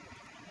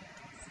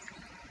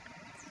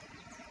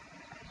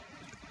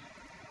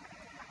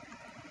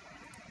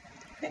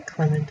 Hey,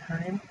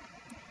 Clementine.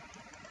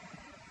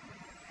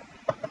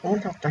 I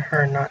want to talk to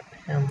her, not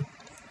him.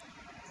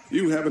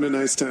 You having a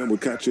nice time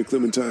with Katya,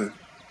 Clementine?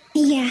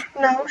 Yeah.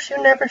 No, she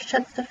never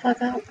shuts the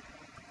fuck up.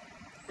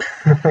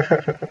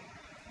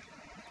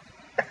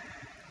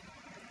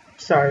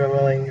 Sorry about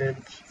my language.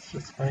 It's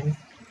just funny.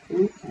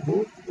 Oop,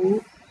 oop,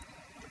 oop.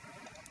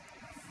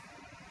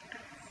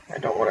 I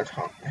don't want to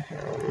talk to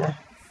him.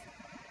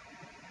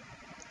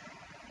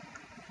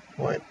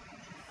 What?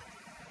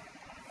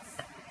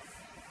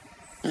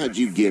 How'd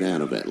you get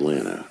out of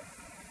Atlanta?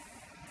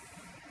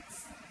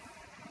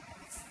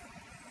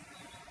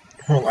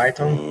 Who lied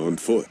to him? On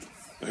foot.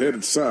 I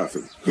headed south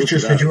and You hooked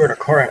just it said out. you were in a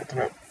car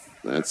accident.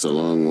 That's a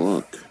long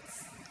walk.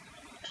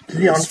 Did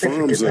he This honestly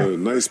farm's forget a that?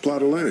 nice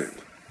plot of land.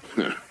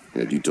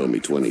 Had you told me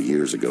 20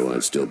 years ago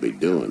I'd still be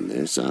doing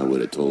this, I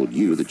would have told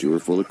you that you were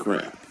full of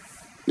crap.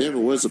 Never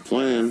was a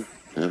plan,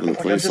 having a Like,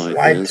 I place just like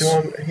lied this.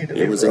 to him. He didn't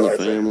It was in the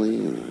realize it. family,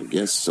 and I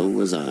guess so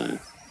was I.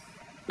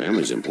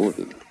 Family's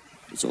important.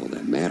 It's all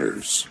that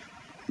matters.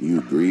 You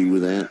agree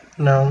with that?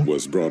 No.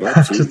 Was brought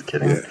up to? Just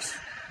kidding. Yes.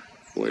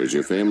 Where's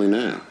your family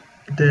now?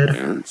 Dead.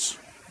 Parents?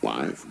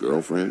 Wife?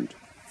 Girlfriend?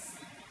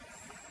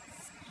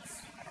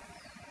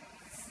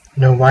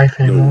 No wife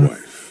anymore. No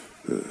wife.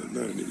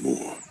 Not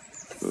anymore.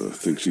 I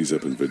think she's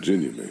up in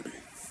Virginia, maybe.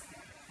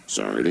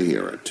 Sorry to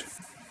hear it.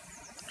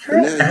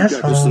 You're But an now you got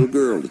this asshole. little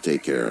girl to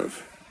take care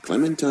of.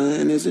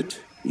 Clementine, is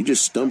it? You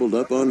just stumbled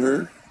up on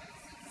her?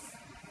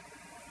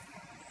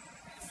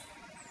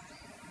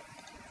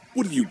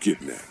 What are you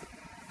getting at?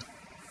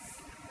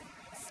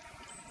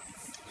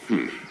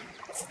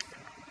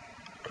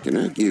 Can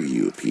I give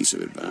you a piece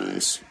of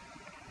advice?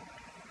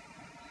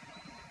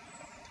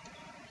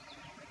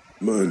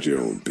 Mind your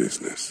own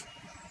business.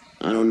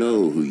 I don't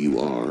know who you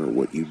are or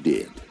what you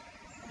did,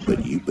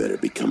 but you better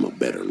become a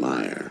better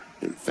liar,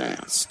 and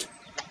fast.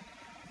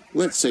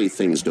 Let's say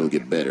things don't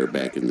get better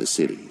back in the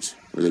cities,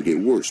 or they get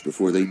worse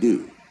before they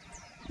do.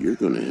 You're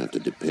going to have to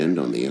depend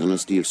on the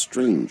honesty of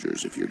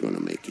strangers if you're going to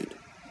make it.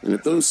 And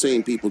if those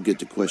same people get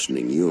to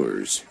questioning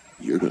yours,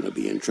 you're going to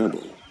be in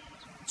trouble.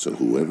 So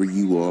whoever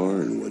you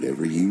are and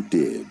whatever you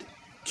did,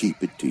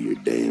 keep it to your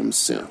damn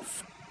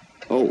self.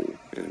 Oh,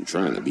 and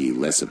trying to be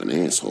less of an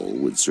asshole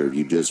would serve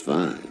you just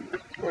fine.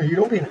 Well, you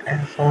don't be an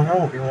asshole. I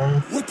won't be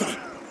one. What the?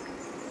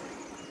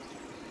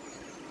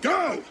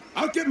 Go!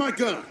 I'll get my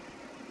gun.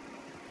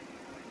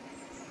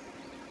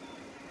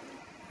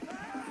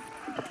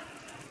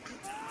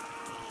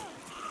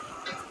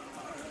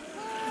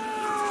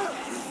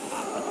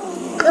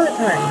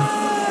 Clementine.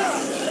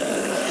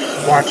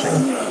 She's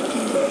watching.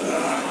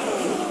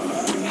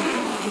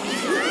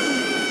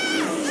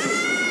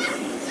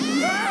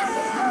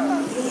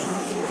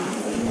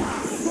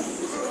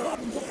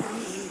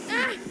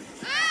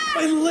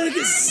 My leg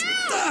is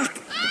stuck!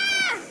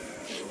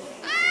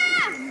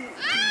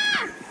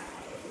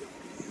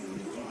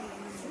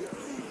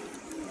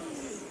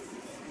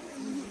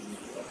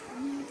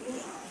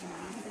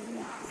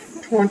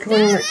 Come on, come on,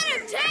 wait.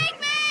 Take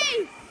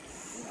me!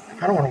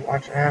 I don't want to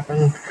watch it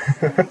happen.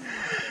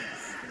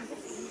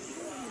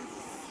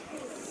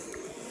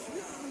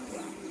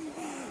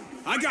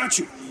 I got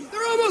you.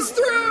 They're almost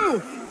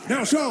through!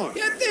 Now, Sean!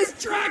 Get this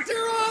tractor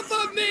off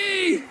of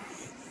me!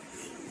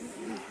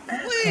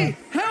 Lee,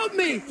 help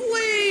me,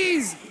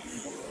 please!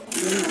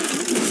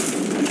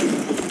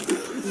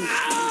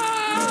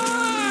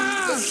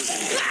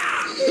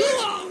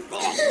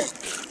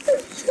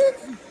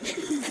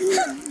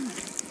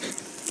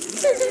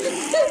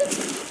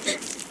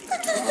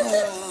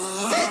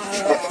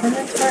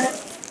 Clementine.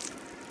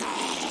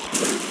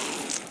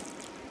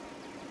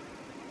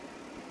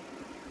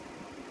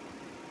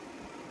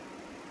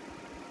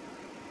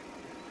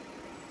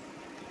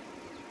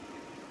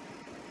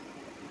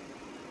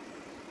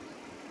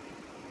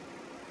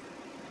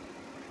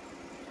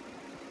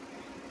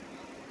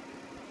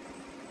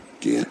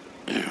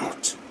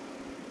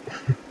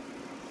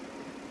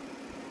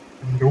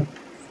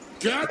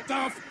 Get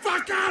the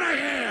fuck out of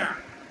here!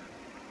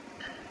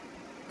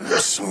 I'm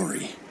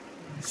sorry.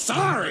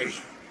 Sorry?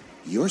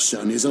 Your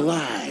son is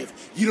alive.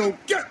 You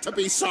don't get to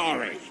be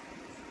sorry.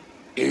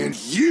 And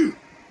you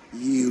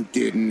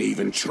didn't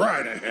even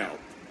try to help.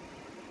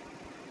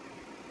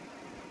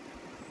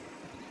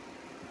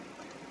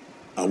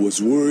 I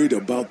was worried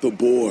about the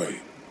boy.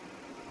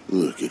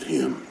 Look at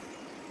him.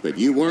 But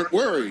you weren't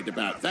worried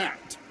about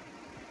that.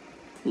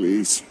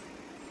 Please,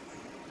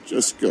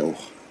 just go.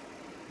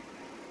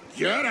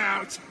 Get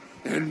out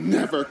and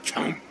never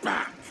come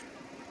back.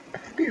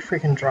 Be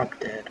freaking drop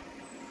dead.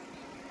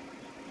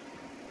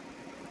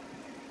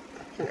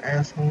 An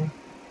asshole.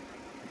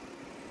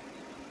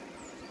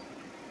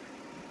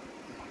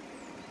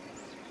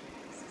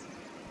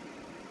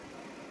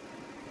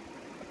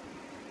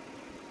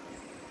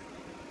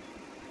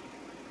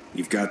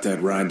 You've got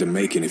that ride to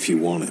Macon if you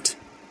want it.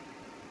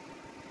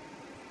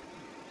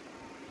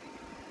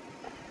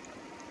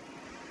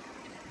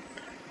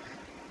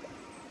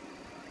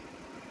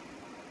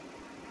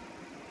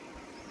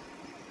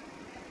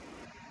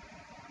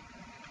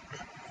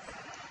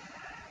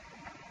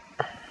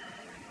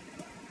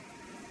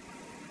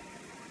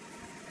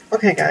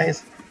 Okay,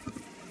 guys,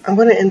 I'm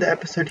going to end the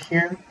episode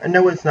here. I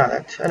know it's not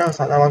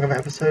that long of an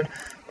episode,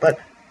 but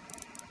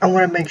I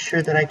want to make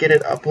sure that I get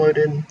it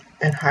uploaded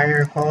in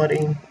higher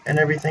quality and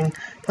everything.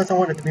 Plus, I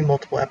want it to be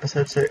multiple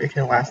episodes so it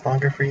can last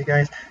longer for you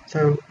guys.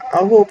 So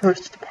I will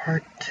post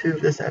part 2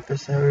 of this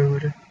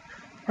episode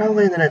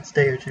probably in the next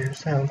day or two.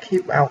 So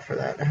keep out for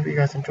that. I hope you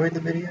guys enjoyed the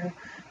video.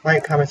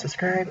 Like, comment,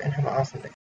 subscribe, and have an awesome day.